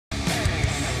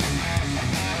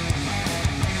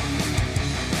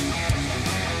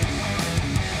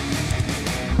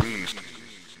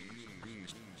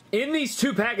In these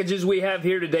two packages we have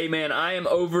here today, man, I am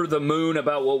over the moon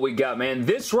about what we got, man.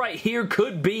 This right here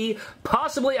could be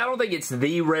possibly, I don't think it's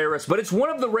the rarest, but it's one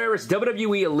of the rarest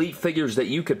WWE Elite figures that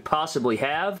you could possibly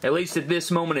have, at least at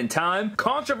this moment in time.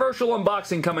 Controversial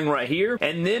unboxing coming right here,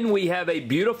 and then we have a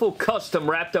beautiful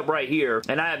custom wrapped up right here,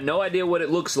 and I have no idea what it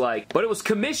looks like, but it was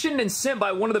commissioned and sent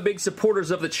by one of the big supporters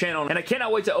of the channel, and I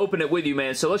cannot wait to open it with you,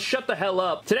 man, so let's shut the hell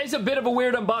up. Today's a bit of a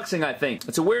weird unboxing, I think.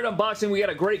 It's a weird unboxing. We got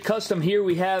a great custom here.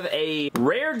 We have a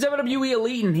rare WWE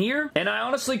Elite in here, and I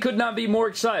honestly could not be more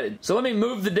excited. So let me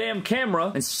move the damn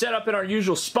camera and set up in our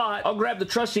usual spot. I'll grab the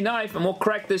trusty knife and we'll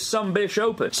crack this sumbitch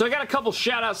open. So I got a couple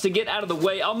shout outs to get out of the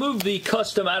way. I'll move the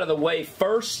custom out of the way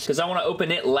first because I want to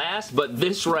open it last, but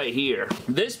this right here,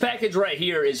 this package right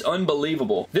here is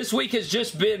unbelievable. This week has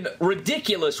just been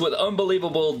ridiculous with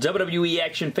unbelievable WWE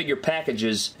action figure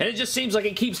packages, and it just seems like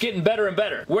it keeps getting better and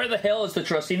better. Where the hell is the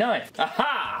trusty knife?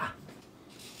 Aha!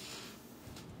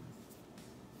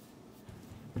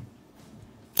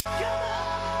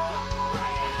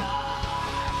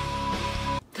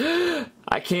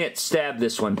 I can't stab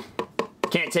this one.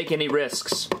 Can't take any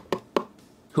risks.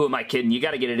 Who am I kidding? You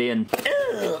gotta get it in.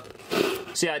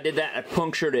 See, I did that. I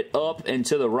punctured it up and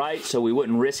to the right so we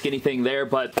wouldn't risk anything there,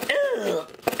 but...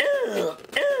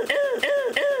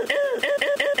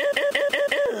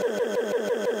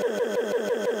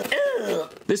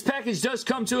 This package does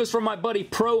come to us from my buddy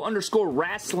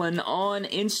Pro_Wrestling on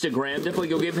Instagram. Definitely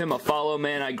go give him a follow,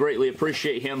 man. I greatly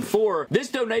appreciate him for this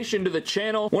donation to the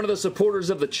channel. One of the supporters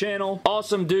of the channel.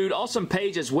 Awesome dude. Awesome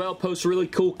page as well. Posts really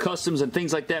cool customs and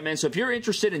things like that, man. So if you're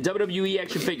interested in WWE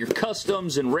action figure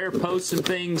customs and rare posts and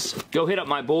things, go hit up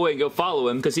my boy and go follow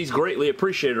him because he's greatly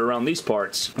appreciated around these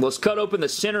parts. Let's cut open the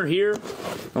center here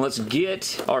and let's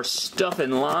get our stuff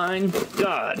in line.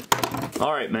 God.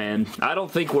 Alright, man. I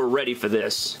don't think we're ready for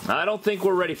this. I don't think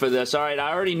we're ready for this. Alright,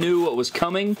 I already knew what was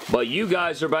coming, but you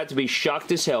guys are about to be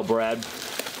shocked as hell, Brad.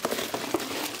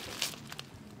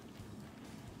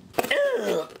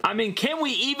 I mean, can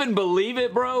we even believe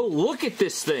it, bro? Look at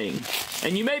this thing.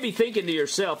 And you may be thinking to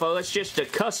yourself, oh, that's just a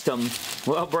custom.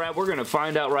 Well, Brad, we're going to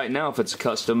find out right now if it's a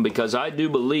custom, because I do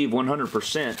believe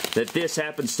 100% that this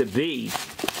happens to be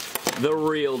the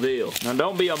real deal. Now,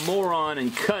 don't be a moron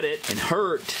and cut it and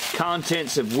hurt,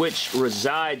 contents of which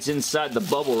resides inside the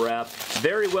bubble wrap.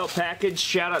 Very well packaged.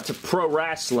 Shout out to Pro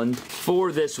Wrestling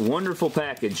for this wonderful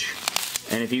package.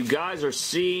 And if you guys are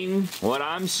seeing what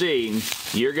I'm seeing,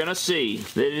 you're going to see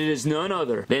that it is none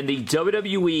other than the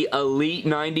WWE Elite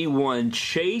 91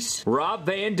 Chase Rob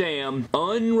Van Dam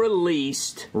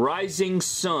unreleased Rising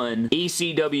Sun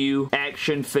ECW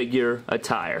action figure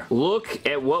attire. Look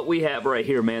at what we have right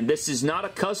here, man. This is not a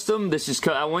custom. This is,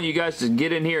 I want you guys to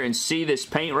get in here and see this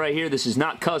paint right here. This is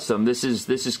not custom. This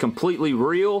is completely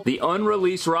real. The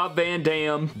unreleased Rob Van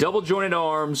Dam, double jointed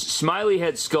arms, smiley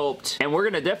head sculpt, and we're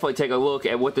going to definitely take a look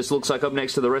at what this looks like up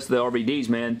next to the rest of the RVDs,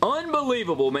 man.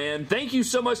 Unbelievable, man. Thank you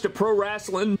so much to Pro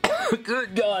Wrestling.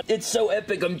 Good God. It's so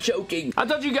epic. I'm choking. I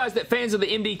told you guys that fans of the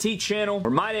MDT channel, or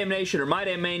My Damn Nation, or My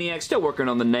Damn Maniacs, still working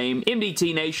on the name,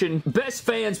 MDT Nation, best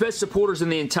fans, best supporters in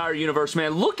the entire universe,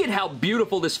 man. Look at how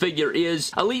beautiful this figure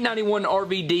is. Elite 91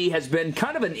 RVD has been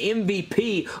kind of an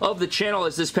MVP of the channel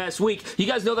as this past week. You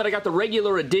guys know that I got the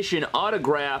regular edition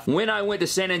autograph when I went to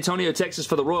San Antonio, Texas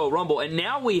for the Royal Rumble, and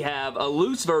now we have a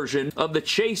loose version of the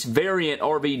Chase variant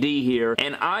RVD here,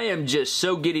 and I am just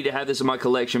so giddy to have this in my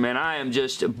collection, man. I am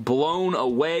just blown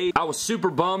away. I was super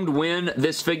bummed when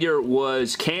this figure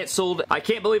was canceled. I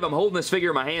can't believe I'm holding this figure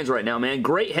in my hands right now, man.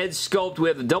 Great head sculpt. We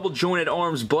have the double jointed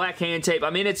arms, black hand tape. I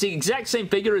mean, it's the exact same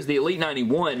figure as the Elite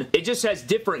 91. It just has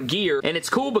different gear, and it's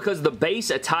cool because the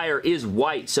base attire is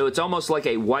white, so it's almost like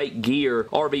a white gear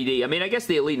RVD. I mean, I guess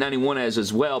the Elite 91 has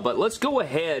as well, but let's go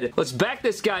ahead. Let's back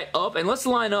this guy up, and let's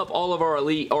line up all of our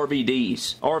Elite RVDs.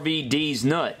 RVD's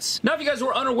nuts. Now, if you guys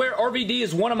were unaware, RVD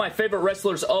is one of my favorite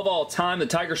wrestlers of all time. The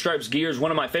Tiger Stripes gear is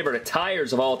one of my favorite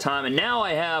attires of all time, and now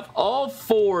I have all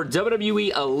four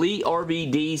WWE Elite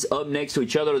RVDs up next to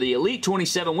each other. The Elite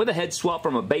 27 with a head swap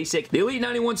from a basic, the Elite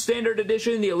 91 Standard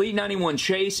Edition, the Elite 91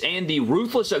 Chase, and the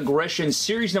Ruthless Aggression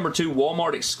Series number 2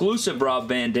 Walmart exclusive Rob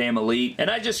Van Dam Elite. And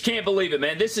I just can't believe it,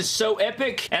 man. This is so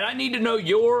epic, and I need to know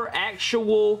your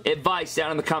actual advice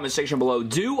down in the comment section below.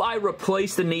 Do I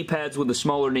replace the knee pads with the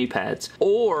smaller knee pads,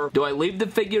 or do I leave the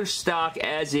figure stock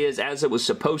as is, as it was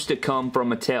supposed to come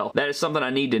from Mattel? well. That is something I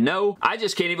need to know. I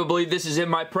just can't even believe this is in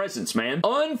my presence, man.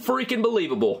 Unfreaking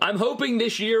believable. I'm hoping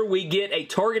this year we get a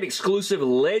Target exclusive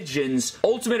Legends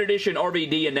Ultimate Edition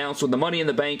RVD announced with the Money in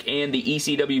the Bank and the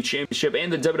ECW Championship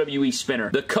and the WWE Spinner.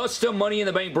 The custom Money in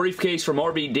the Bank briefcase from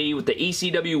RVD with the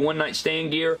ECW One Night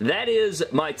Stand gear. That is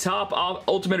my top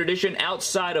Ultimate Edition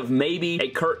outside of maybe a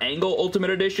Kurt Angle Ultimate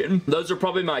Edition. Those are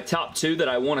probably my top two that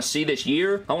I want to see this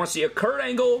year. I want to see a Kurt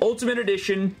Angle Ultimate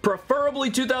Edition,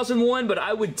 preferably 2001, but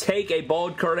I would take a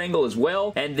bald Kurt Angle as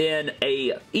well. And then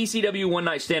a ECW One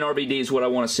Night Stand RVD is what I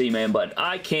want to see, man. But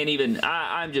I can't even,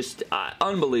 I'm just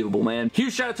unbelievable, man.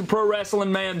 Huge shout out to Pro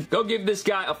Wrestling, man. Go give this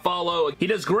guy a follow. He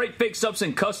does great fix-ups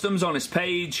and customs on his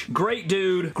page. Great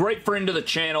dude, great friend of the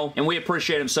channel, and we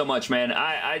appreciate him so much, man.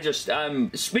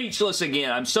 I'm speechless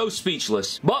again. I'm so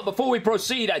speechless. But before we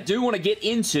proceed, I do want to get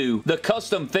into the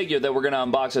custom figure that we're going to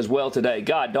unbox as well today.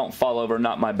 God, don't fall over,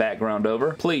 knock my background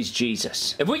over. Please,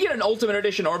 Jesus. If we get an Ultimate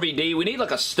Edition RVD, we need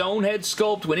like a stone head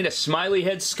sculpt, we need a smiley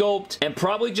head sculpt, and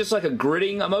probably just like a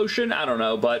gritting emotion. I don't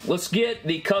know, but let's get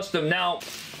the custom now.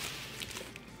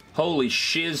 Holy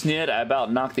shiznit, I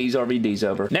about knocked these RVDs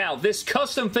over. Now, this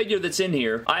custom figure that's in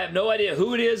here, I have no idea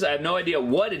who it is, I have no idea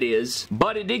what it is,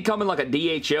 but it did come in like a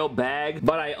DHL bag,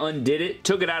 but I undid it,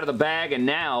 took it out of the bag, and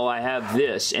now I have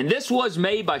this. And this was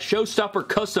made by Showstopper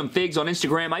Custom Figs on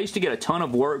Instagram. I used to get a ton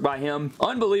of work by him.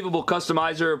 Unbelievable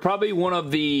customizer, probably one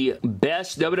of the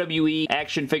best WWE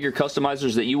action figure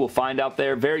customizers that you will find out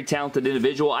there. Very talented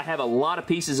individual. I have a lot of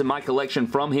pieces in my collection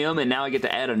from him, and now I get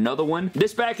to add another one.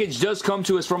 This package does come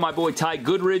to us from my boy Ty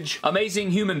Goodridge. Amazing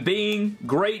human being,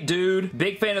 great dude,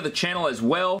 big fan of the channel as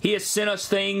well. He has sent us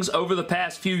things over the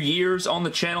past few years on the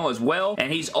channel as well,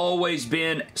 and he's always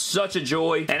been such a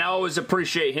joy, and I always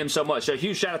appreciate him so much. So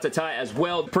huge shout out to Ty as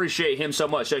well. Appreciate him so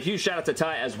much. So huge shout out to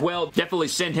Ty as well. Definitely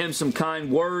send him some kind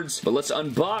words. But let's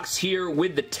unbox here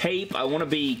with the tape. I want to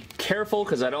be careful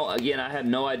because I have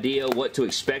no idea what to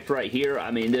expect right here.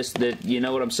 I mean, you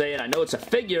know what I'm saying? I know it's a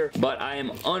figure, but I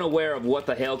am unaware of what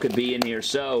the hell could be in here.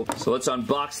 So let's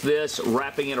unbox this,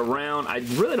 wrapping it around. I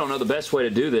really don't know the best way to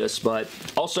do this, but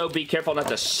also be careful not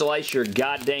to slice your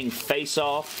goddamn face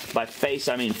off. By face,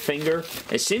 I mean finger.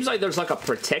 It seems like there's like a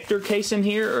protector case in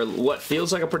here, or what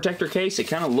feels like a protector case. It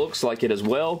kind of looks like it as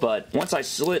well, but once I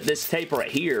slit this tape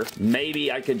right here, maybe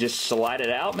I could just slide it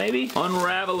out, maybe?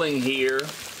 Unraveling here.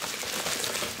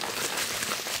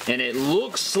 And it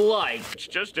looks like it's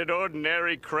just an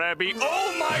ordinary crabby.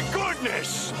 Oh my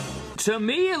goodness! To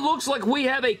me, it looks like we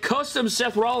have a custom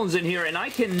Seth Rollins in here, and I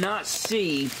cannot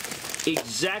see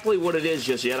exactly what it is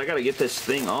just yet. I gotta get this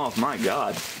thing off. My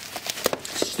God.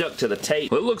 Stuck to the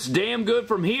tape. Well, it looks damn good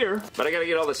from here, but I gotta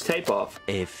get all this tape off.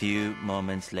 A few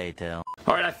moments later.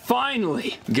 Alright, I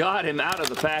finally got him out of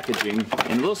the packaging,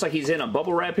 and it looks like he's in a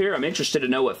bubble wrap here. I'm interested to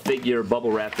know what figure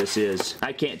bubble wrap this is.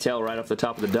 I can't tell right off the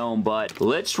top of the dome, but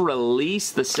let's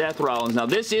release the Seth Rollins. Now,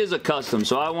 this is a custom,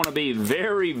 so I want to be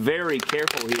very, very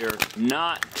careful here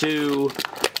not to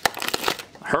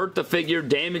hurt the figure,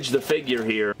 damage the figure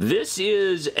here. This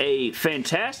is a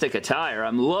fantastic attire.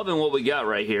 I'm loving what we got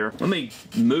right here. Let me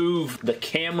move the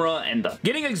camera and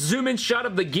getting a zoom in shot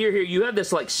of the gear here. You have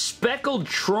this like speckled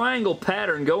triangle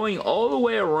pattern going all the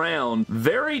way around.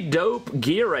 Very dope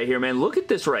gear right here, man. Look at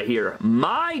this right here.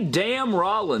 My damn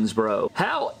Rollins, bro.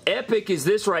 How epic is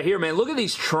this right here, man? Look at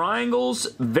these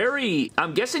triangles.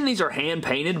 I'm guessing these are hand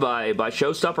painted by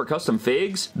Showstopper Custom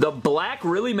Figs. The black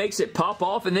really makes it pop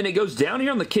off, and then it goes down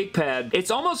here on the kick pad. It's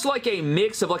almost like a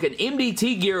mix of like an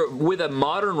MDT gear with a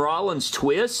modern Rollins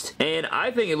twist, and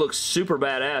I think it looks super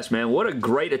badass, man. What a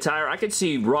great attire. I could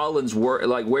see Rollins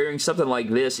wearing something like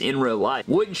this in real life.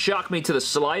 Wouldn't shock me to the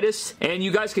slightest, and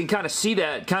you guys can kind of see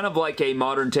that, kind of like a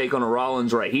modern take on a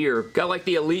Rollins right here. Got like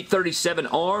the Elite 37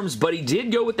 arms, but he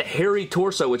did go with the hairy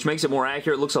torso, which makes it more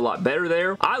accurate. Looks a lot better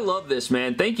there. I love this,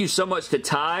 man. Thank you so much to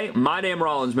Ty. My damn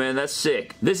Rollins, man. That's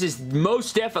sick. This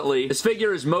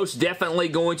figure is most definitely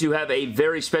going to have a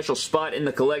very special spot in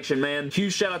the collection, man.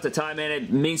 Huge shout out to Ty, man.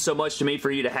 It means so much to me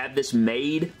for you to have this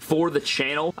made for the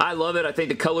channel. I love it. I think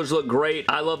the colors look great.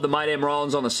 I love the My Damn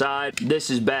Rollins on the side.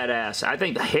 This is badass. I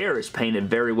think the hair is painted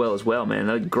very well as well, man.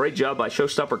 A great job by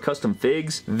Showstopper Custom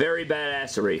Figs. Very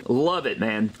badassery. Love it,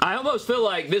 man. I almost feel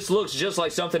like this looks just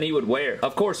like something he would wear.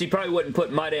 Of course, he probably wouldn't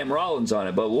put My Damn Rollins on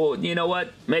it, but well, you know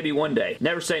what? Maybe one day.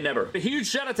 Never say never. A huge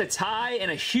shout out to Ty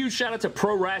and a huge shout out to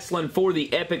Pro Wrestling for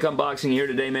the epic unboxing here. here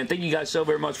today, man. Thank you guys so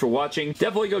very much for watching.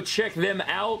 Definitely go check them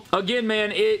out. Again,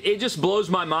 man, it just blows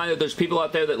my mind that there's people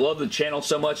out there that love the channel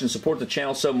so much and support the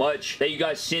channel so much that you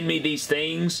guys send me these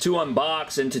things to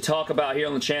unbox and to talk about here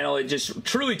on the channel. It just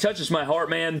truly touches my heart,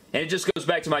 man. And it just goes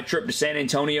back to my trip to San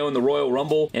Antonio and the Royal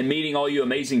Rumble and meeting all you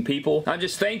amazing people. I'm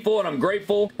just thankful and I'm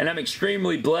grateful and I'm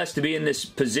extremely blessed to be in this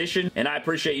position, and I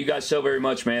appreciate you guys so very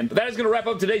much, man. But that is going to wrap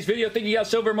up today's video. Thank you guys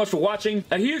so very much for watching.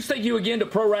 A huge thank you again to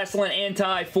Pro Wrestling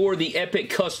Anti for the Epic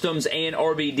Customs and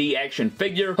RVD action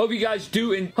figure. Hope you guys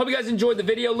enjoyed the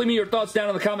video. Leave me your thoughts down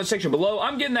in the comment section below.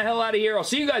 I'm getting the hell out of here. I'll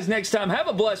see you guys next time. Have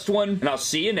a blessed one, and I'll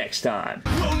see you next time.